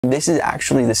This is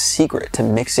actually the secret to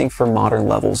mixing for modern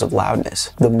levels of loudness.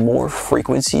 The more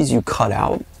frequencies you cut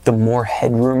out, the more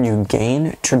headroom you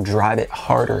gain to drive it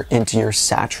harder into your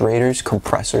saturators,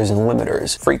 compressors, and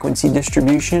limiters. Frequency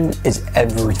distribution is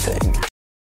everything.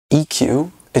 EQ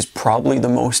is probably the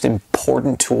most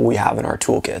important tool we have in our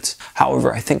toolkits.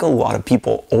 However, I think a lot of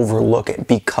people overlook it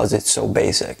because it's so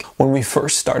basic. When we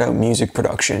first start out music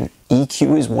production,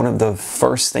 EQ is one of the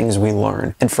first things we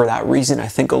learn. And for that reason, I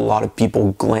think a lot of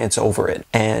people glance over it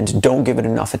and don't give it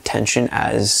enough attention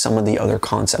as some of the other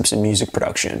concepts in music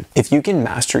production. If you can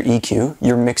master EQ,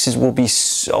 your mixes will be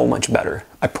so much better,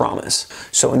 I promise.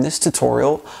 So in this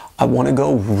tutorial, I want to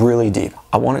go really deep.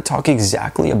 I want to talk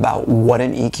exactly about what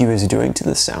an EQ is doing to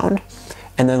the sound.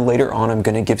 And then later on, I'm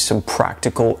going to give some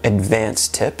practical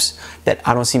advanced tips that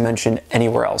I don't see mentioned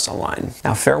anywhere else online.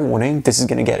 Now, fair warning, this is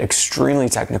going to get extremely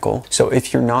technical. So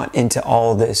if you're not into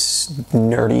all this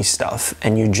nerdy stuff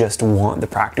and you just want the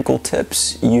practical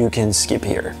tips, you can skip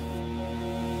here.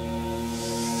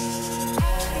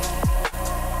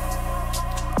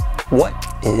 What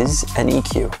is an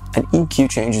EQ? An EQ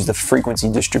changes the frequency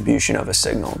distribution of a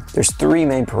signal. There's three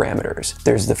main parameters.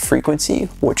 There's the frequency,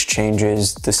 which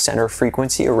changes the center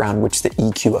frequency around which the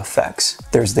EQ affects.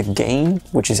 There's the gain,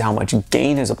 which is how much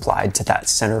gain is applied to that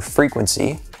center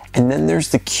frequency. And then there's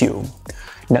the Q.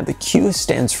 Now the Q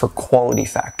stands for quality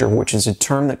factor, which is a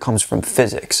term that comes from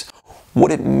physics.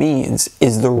 What it means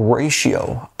is the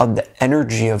ratio of the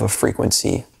energy of a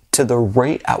frequency to the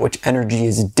rate at which energy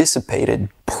is dissipated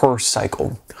per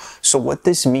cycle. So what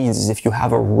this means is if you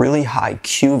have a really high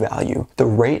Q value, the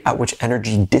rate at which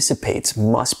energy dissipates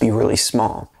must be really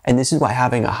small. And this is why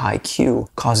having a high Q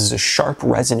causes a sharp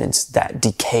resonance that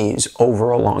decays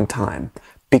over a long time,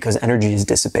 because energy is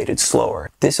dissipated slower.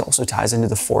 This also ties into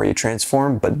the Fourier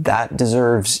transform, but that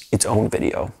deserves its own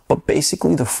video. But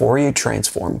basically the Fourier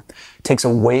transform takes a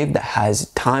wave that has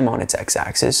time on its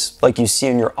x-axis, like you see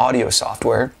in your audio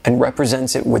software, and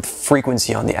represents it with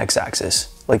frequency on the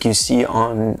x-axis, like you see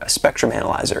on a spectrum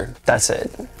analyzer. That's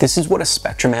it. This is what a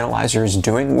spectrum analyzer is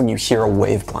doing when you hear a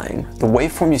wave playing. The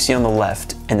waveform you see on the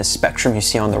left and the spectrum you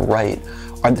see on the right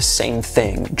are the same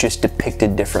thing, just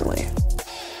depicted differently.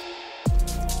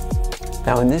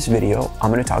 Now in this video,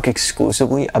 I'm going to talk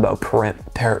exclusively about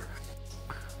parametric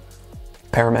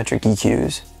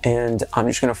EQs, and I'm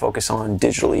just going to focus on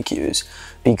digital EQs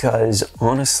because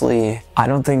honestly, I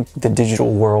don't think the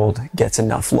digital world gets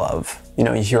enough love. You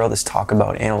know, you hear all this talk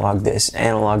about analog this,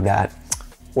 analog that.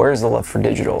 Where's the love for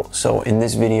digital? So in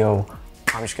this video,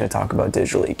 I'm just going to talk about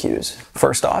digital EQs.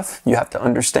 First off, you have to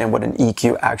understand what an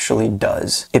EQ actually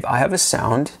does. If I have a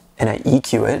sound and I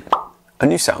EQ it, a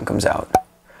new sound comes out.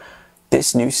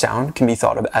 This new sound can be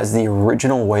thought of as the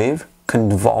original wave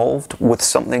convolved with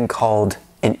something called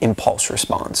an impulse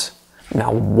response.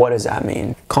 Now, what does that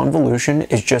mean? Convolution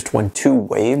is just when two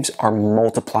waves are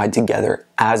multiplied together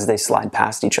as they slide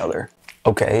past each other.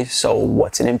 Okay, so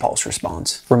what's an impulse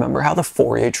response? Remember how the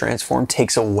Fourier transform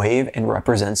takes a wave and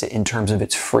represents it in terms of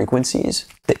its frequencies?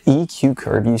 The EQ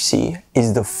curve you see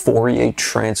is the Fourier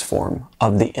transform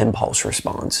of the impulse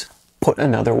response. Put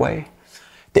another way,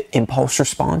 the impulse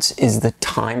response is the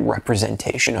time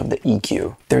representation of the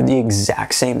EQ. They're the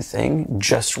exact same thing,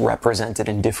 just represented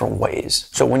in different ways.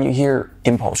 So when you hear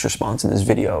impulse response in this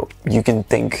video, you can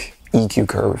think EQ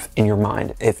curve in your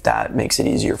mind if that makes it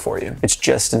easier for you. It's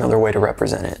just another way to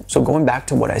represent it. So going back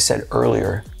to what I said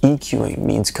earlier, EQing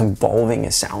means convolving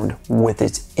a sound with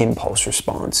its impulse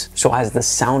response. So as the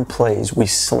sound plays, we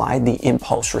slide the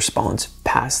impulse response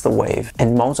past the wave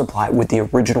and multiply it with the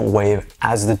original wave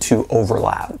as the two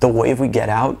overlap. The wave we get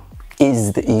out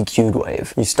is the EQ'd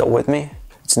wave. You still with me?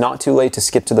 It's not too late to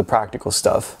skip to the practical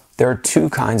stuff. There are two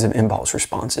kinds of impulse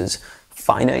responses: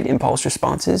 finite impulse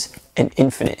responses and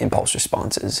infinite impulse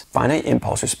responses. Finite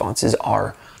impulse responses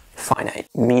are finite,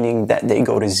 meaning that they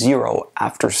go to zero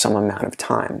after some amount of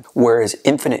time, whereas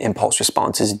infinite impulse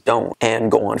responses don't and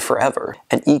go on forever.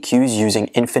 And EQs using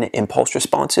infinite impulse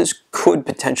responses could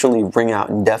potentially ring out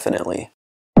indefinitely.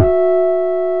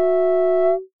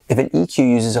 If an EQ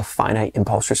uses a finite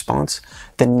impulse response,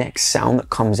 the next sound that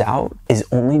comes out is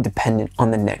only dependent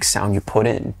on the next sound you put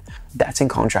in. That's in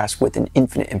contrast with an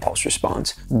infinite impulse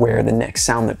response, where the next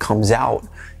sound that comes out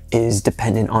is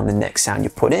dependent on the next sound you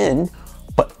put in,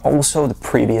 but also the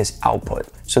previous output.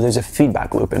 So there's a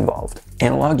feedback loop involved.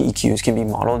 Analog EQs can be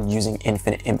modeled using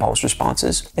infinite impulse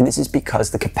responses, and this is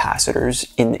because the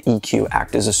capacitors in the EQ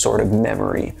act as a sort of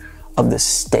memory of the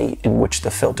state in which the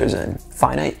filter's in.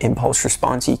 Finite impulse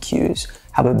response EQs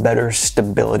have a better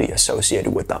stability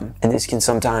associated with them. And this can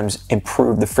sometimes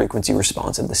improve the frequency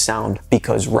response of the sound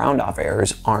because round-off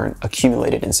errors aren't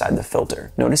accumulated inside the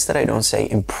filter. Notice that I don't say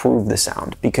improve the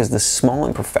sound because the small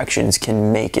imperfections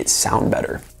can make it sound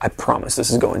better. I promise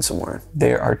this is going somewhere.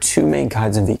 There are two main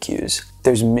kinds of EQs.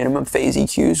 There's minimum phase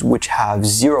EQs, which have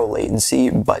zero latency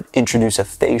but introduce a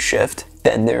phase shift.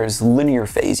 Then there's linear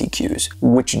phase EQs,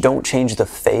 which don't change the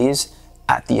phase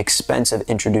at the expense of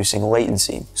introducing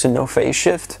latency. So no phase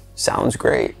shift sounds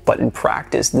great, but in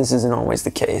practice, this isn't always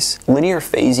the case. Linear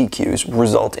phase EQs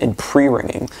result in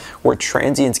pre-ringing, where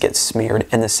transients get smeared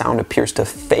and the sound appears to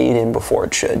fade in before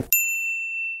it should.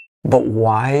 But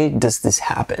why does this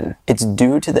happen? It's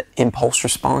due to the impulse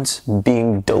response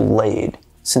being delayed,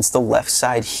 since the left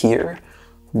side here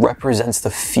represents the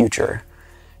future.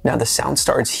 Now the sound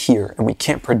starts here and we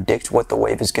can't predict what the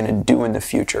wave is going to do in the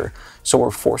future, so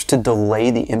we're forced to delay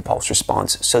the impulse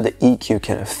response so the EQ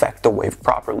can affect the wave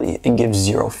properly and give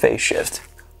zero phase shift.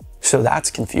 So that's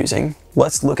confusing.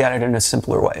 Let's look at it in a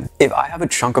simpler way. If I have a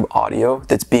chunk of audio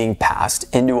that's being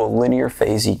passed into a linear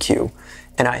phase EQ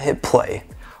and I hit play,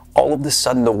 all of a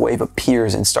sudden the wave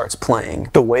appears and starts playing.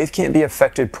 The wave can't be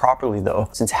affected properly though,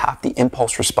 since half the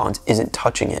impulse response isn't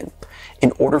touching it.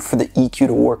 In order for the EQ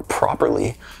to work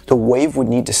properly, the wave would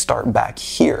need to start back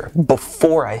here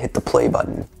before I hit the play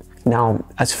button. Now,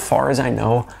 as far as I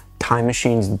know, time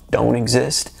machines don't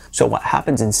exist, so what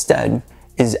happens instead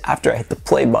is after I hit the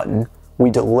play button, we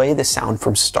delay the sound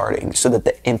from starting so that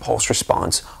the impulse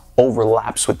response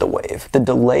overlaps with the wave. The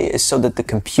delay is so that the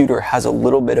computer has a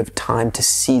little bit of time to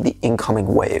see the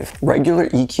incoming wave. Regular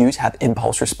EQs have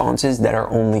impulse responses that are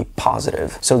only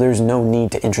positive, so there's no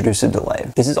need to introduce a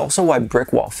delay. This is also why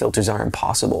brick wall filters are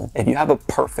impossible. If you have a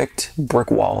perfect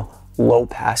brick wall low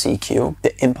pass EQ,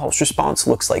 the impulse response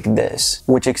looks like this,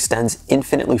 which extends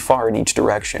infinitely far in each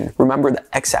direction. Remember, the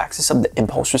x-axis of the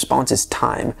impulse response is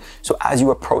time, so as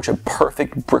you approach a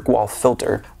perfect brick wall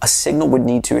filter, a signal would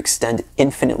need to extend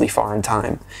infinitely far in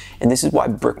time. And this is why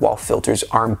brick wall filters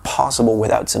are impossible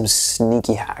without some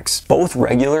sneaky hacks. Both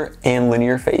regular and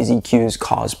linear phase EQs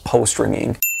cause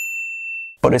post-ringing,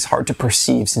 but it's hard to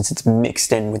perceive since it's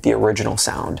mixed in with the original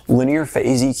sound. Linear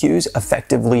phase EQs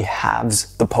effectively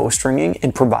halves the post-ringing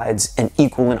and provides an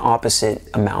equal and opposite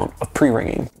amount of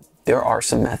pre-ringing. There are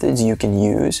some methods you can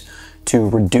use to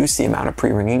reduce the amount of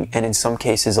pre-ringing and in some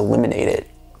cases eliminate it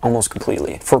almost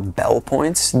completely. For bell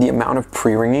points, the amount of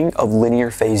pre-ringing of linear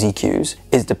phase EQs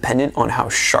is dependent on how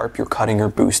sharp you're cutting or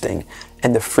boosting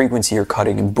and the frequency you're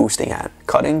cutting and boosting at.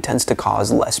 Cutting tends to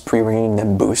cause less pre-ringing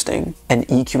than boosting, and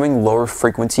EQing lower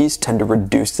frequencies tend to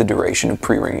reduce the duration of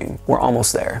pre-ringing. We're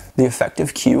almost there. The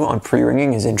effective Q on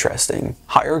pre-ringing is interesting.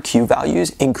 Higher Q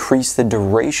values increase the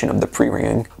duration of the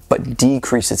pre-ringing, but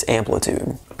decrease its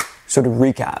amplitude. So to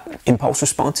recap, impulse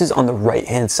responses on the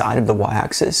right-hand side of the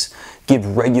y-axis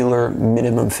give regular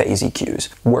minimum phase EQs,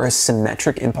 whereas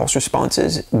symmetric impulse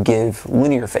responses give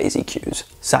linear phase EQs.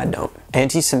 Side note,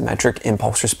 anti-symmetric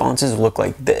impulse responses look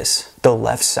like this. The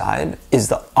left side is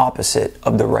the opposite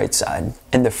of the right side,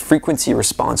 and the frequency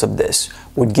response of this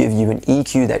would give you an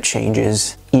EQ that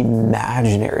changes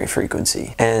imaginary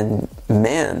frequency. And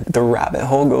man, the rabbit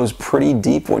hole goes pretty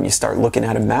deep when you start looking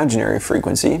at imaginary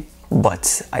frequency.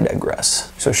 But I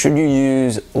digress. So should you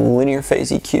use linear phase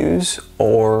EQs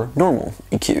or normal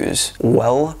EQs?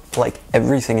 Well, like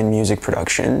everything in music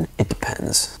production, it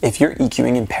depends. If you're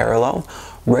EQing in parallel,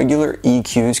 regular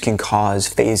EQs can cause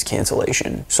phase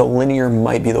cancellation, so linear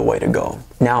might be the way to go.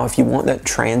 Now, if you want that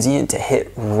transient to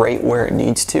hit right where it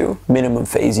needs to, minimum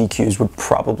phase EQs would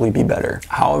probably be better.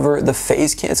 However, the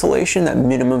phase cancellation that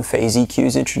minimum phase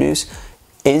EQs introduce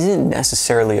isn't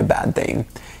necessarily a bad thing.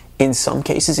 In some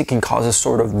cases, it can cause a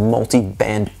sort of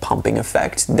multi-band pumping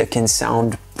effect that can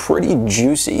sound pretty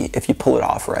juicy if you pull it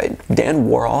off right. Dan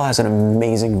Worrall has an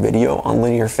amazing video on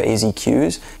linear phase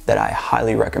EQs that I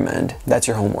highly recommend. That's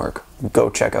your homework.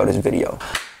 Go check out his video.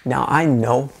 Now, I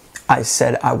know I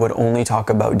said I would only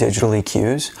talk about digital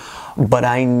EQs, but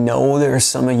I know there's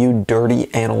some of you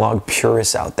dirty analog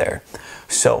purists out there.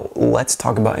 So let's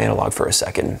talk about analog for a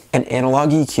second. An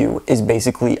analog EQ is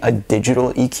basically a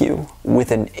digital EQ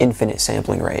with an infinite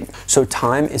sampling rate. So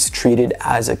time is treated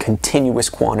as a continuous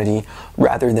quantity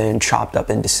rather than chopped up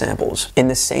into samples. In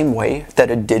the same way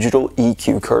that a digital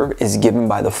EQ curve is given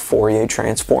by the Fourier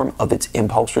transform of its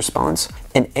impulse response,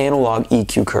 an analog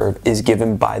EQ curve is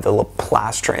given by the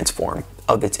Laplace transform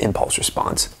of its impulse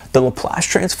response. The Laplace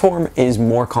transform is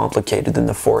more complicated than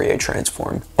the Fourier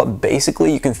transform, but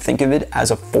basically you can think of it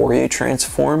as a Fourier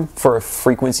transform for a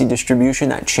frequency distribution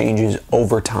that changes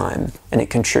over time, and it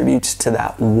contributes to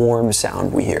that warm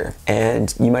sound we hear.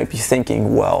 And you might be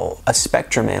thinking, well, a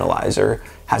spectrum analyzer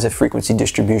has a frequency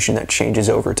distribution that changes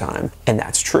over time, and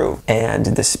that's true. And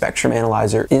the spectrum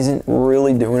analyzer isn't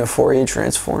really doing a Fourier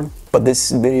transform, but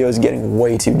this video is getting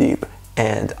way too deep,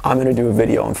 and I'm gonna do a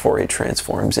video on Fourier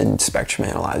transforms and spectrum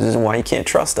analyzers and why you can't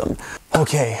trust them.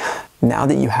 Okay, now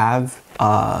that you have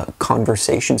a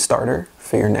conversation starter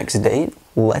for your next date,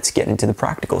 let's get into the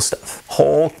practical stuff.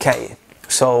 Okay.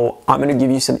 So I'm gonna give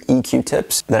you some EQ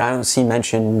tips that I don't see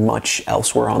mentioned much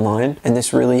elsewhere online, and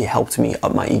this really helped me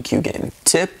up my EQ game.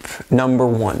 Tip number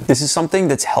 1. This is something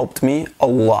that's helped me a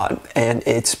lot, and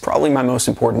it's probably my most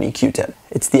important EQ tip.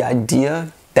 It's the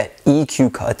idea that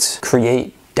EQ cuts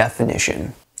create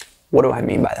definition. What do I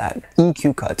mean by that?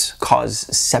 EQ cuts cause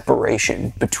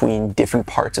separation between different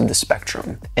parts of the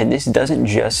spectrum. And this doesn't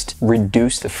just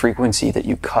reduce the frequency that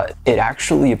you cut. It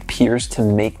actually appears to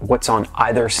make what's on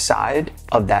either side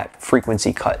of that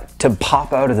frequency cut to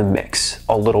pop out of the mix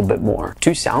a little bit more.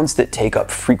 Two sounds that take up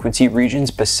frequency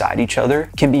regions beside each other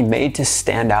can be made to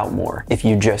stand out more if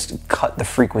you just cut the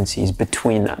frequencies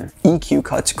between them. EQ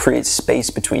cuts create space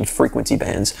between frequency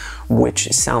bands, which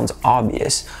sounds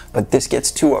obvious, but this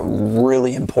gets to a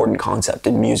really important concept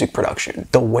in music production.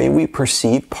 The way we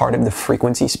perceive part of the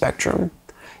frequency spectrum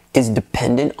is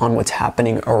dependent on what's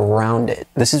happening around it.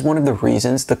 This is one of the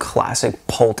reasons the classic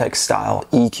Pultec style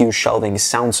EQ shelving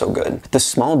sounds so good. The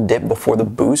small dip before the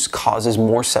boost causes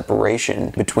more separation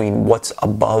between what's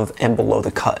above and below the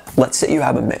cut. Let's say you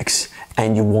have a mix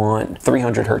and you want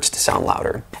 300 hertz to sound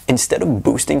louder. Instead of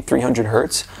boosting 300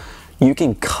 hertz, you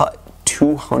can cut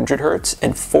 200 hertz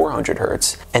and 400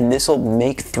 hertz, and this will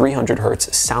make 300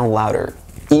 hertz sound louder,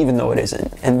 even though it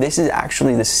isn't. And this is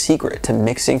actually the secret to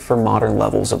mixing for modern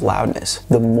levels of loudness.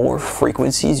 The more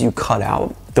frequencies you cut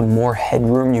out, the more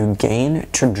headroom you gain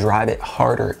to drive it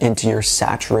harder into your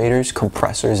saturators,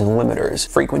 compressors, and limiters.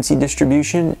 Frequency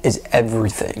distribution is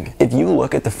everything. If you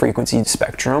look at the frequency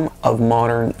spectrum of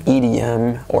modern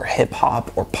EDM or hip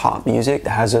hop or pop music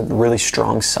that has a really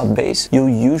strong sub bass, you'll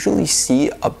usually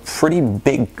see a pretty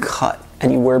big cut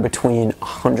anywhere between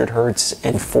 100 hertz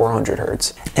and 400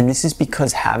 hertz. And this is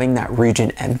because having that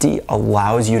region empty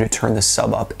allows you to turn the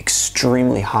sub up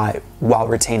extremely high while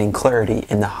retaining clarity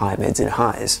in the high mids and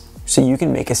highs. So you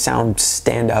can make a sound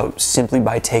stand out simply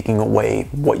by taking away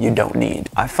what you don't need.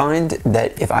 I find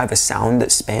that if I have a sound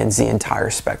that spans the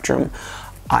entire spectrum,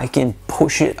 I can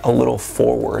push it a little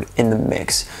forward in the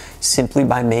mix simply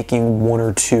by making 1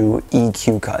 or 2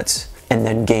 EQ cuts and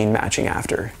then gain matching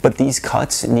after. But these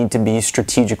cuts need to be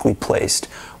strategically placed,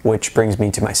 which brings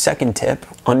me to my second tip.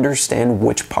 Understand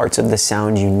which parts of the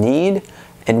sound you need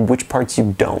and which parts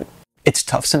you don't. It's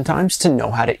tough sometimes to know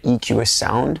how to EQ a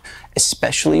sound,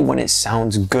 especially when it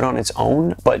sounds good on its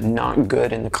own, but not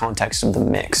good in the context of the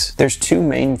mix. There's 2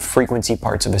 main frequency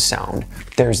parts of a sound.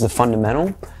 There's the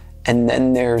fundamental, and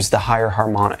then there's the higher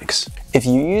harmonics. If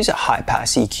you use a high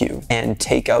pass EQ and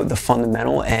take out the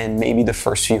fundamental and maybe the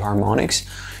first few harmonics,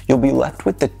 you'll be left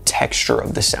with the texture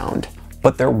of the sound,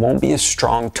 but there won't be a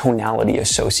strong tonality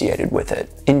associated with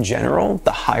it. In general,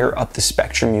 the higher up the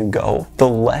spectrum you go, the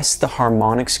less the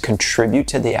harmonics contribute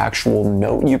to the actual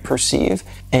note you perceive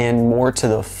and more to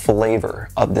the flavor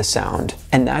of the sound.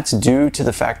 And that's due to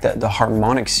the fact that the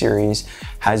harmonic series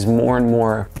has more and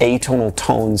more atonal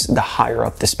tones the higher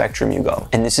up the spectrum you go.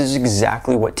 And this is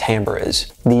exactly what timbre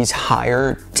is. These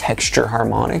higher texture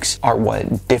harmonics are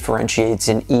what differentiates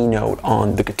an E note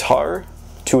on the guitar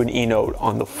to an E note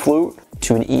on the flute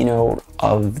to an E note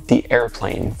of the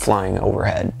airplane flying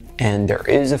overhead. And there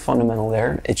is a fundamental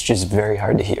there, it's just very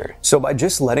hard to hear. So by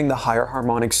just letting the higher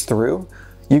harmonics through,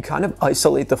 you kind of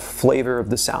isolate the flavor of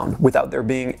the sound without there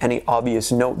being any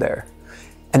obvious note there.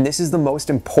 And this is the most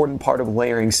important part of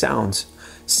layering sounds.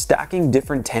 Stacking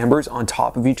different timbres on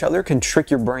top of each other can trick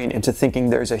your brain into thinking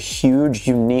there's a huge,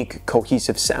 unique,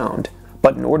 cohesive sound.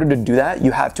 But in order to do that,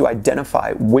 you have to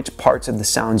identify which parts of the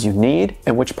sounds you need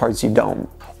and which parts you don't.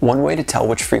 One way to tell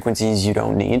which frequencies you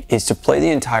don't need is to play the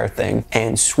entire thing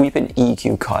and sweep an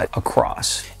EQ cut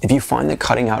across. If you find that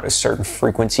cutting out a certain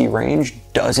frequency range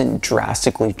doesn't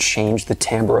drastically change the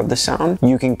timbre of the sound,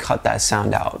 you can cut that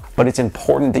sound out. But it's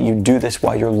important that you do this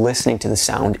while you're listening to the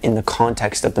sound in the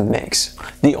context of the mix.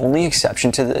 The only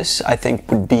exception to this, I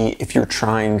think, would be if you're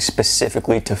trying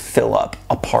specifically to fill up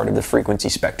a part of the frequency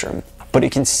spectrum. But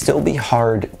it can still be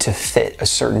hard to fit a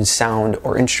certain sound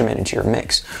or instrument into your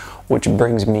mix, which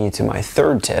brings me to my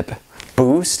third tip: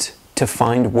 boost to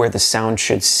find where the sound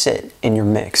should sit in your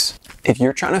mix. If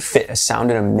you're trying to fit a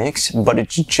sound in a mix, but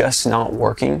it's just not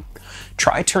working,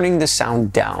 try turning the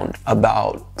sound down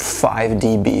about 5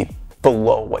 dB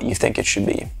below what you think it should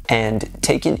be. And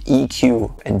take an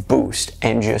EQ and boost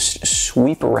and just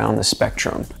sweep around the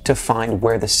spectrum to find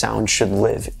where the sound should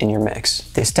live in your mix.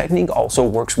 This technique also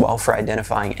works well for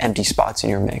identifying empty spots in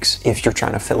your mix if you're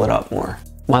trying to fill it up more.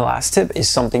 My last tip is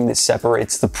something that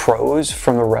separates the pros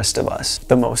from the rest of us.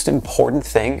 The most important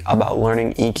thing about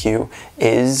learning EQ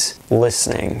is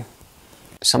listening.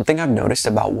 Something I've noticed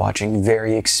about watching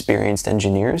very experienced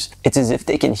engineers, it's as if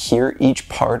they can hear each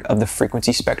part of the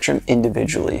frequency spectrum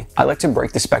individually. I like to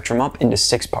break the spectrum up into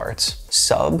 6 parts: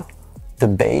 sub, the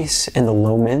bass and the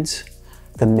low mids,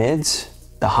 the mids,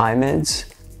 the high mids,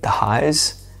 the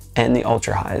highs, and the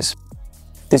ultra highs.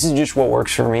 This is just what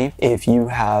works for me. If you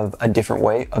have a different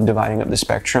way of dividing up the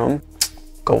spectrum,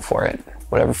 go for it.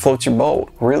 Whatever floats your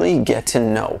boat. Really get to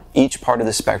know each part of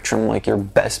the spectrum like your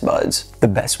best buds. The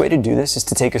best way to do this is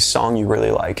to take a song you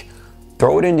really like,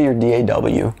 throw it into your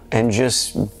DAW, and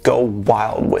just go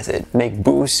wild with it. Make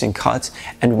boosts and cuts,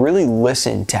 and really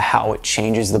listen to how it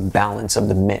changes the balance of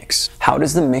the mix. How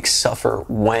does the mix suffer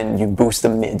when you boost the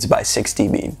mids by 6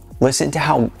 dB? Listen to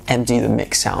how empty the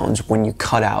mix sounds when you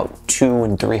cut out 200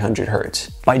 and 300 hertz.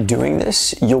 By doing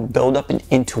this, you'll build up an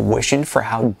intuition for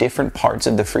how different parts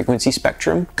of the frequency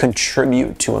spectrum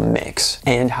contribute to a mix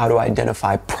and how to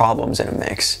identify problems in a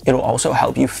mix. It'll also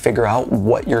help you figure out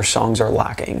what your songs are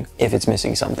lacking if it's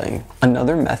missing something.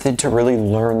 Another method to really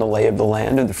learn the lay of the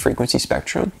land of the frequency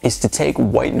spectrum is to take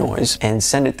white noise and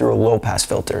send it through a low pass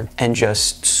filter and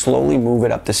just slowly move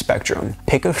it up the spectrum.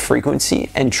 Pick a frequency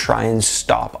and try and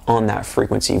stop on that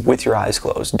frequency with your eyes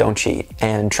closed. Don't cheat.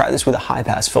 And try this with a high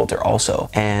pass filter also.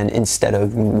 And instead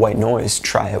of white noise,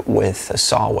 try it with a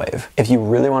saw wave. If you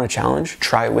really want a challenge,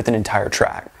 try it with an entire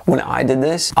track. When I did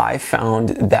this, I found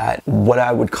that what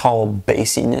I would call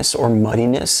bassiness or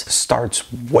muddiness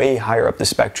starts way higher up the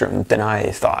spectrum than I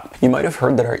thought. You might have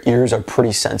heard that our ears are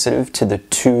pretty sensitive to the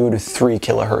 2 to 3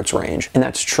 kilohertz range, and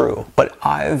that's true. But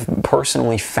I've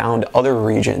personally found other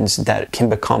regions that can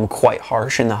become quite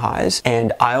harsh in the highs,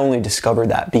 and I only discovered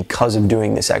that because of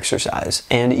doing this exercise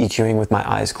and EQing with my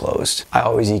eyes closed. I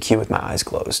always EQ with my eyes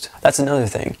closed. That's another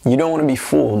thing. You don't want to be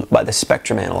fooled by the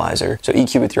spectrum analyzer, so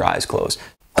EQ with your eyes closed.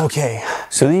 Okay,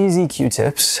 so these EQ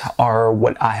tips are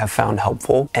what I have found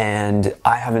helpful, and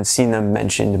I haven't seen them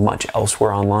mentioned much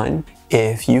elsewhere online.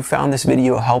 If you found this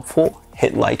video helpful,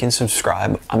 hit like and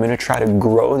subscribe. I'm going to try to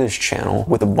grow this channel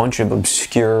with a bunch of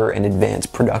obscure and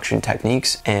advanced production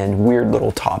techniques and weird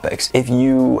little topics. If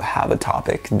you have a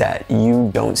topic that you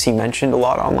don't see mentioned a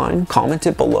lot online, comment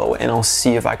it below and I'll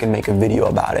see if I can make a video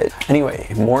about it.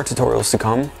 Anyway, more tutorials to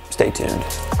come. Stay tuned.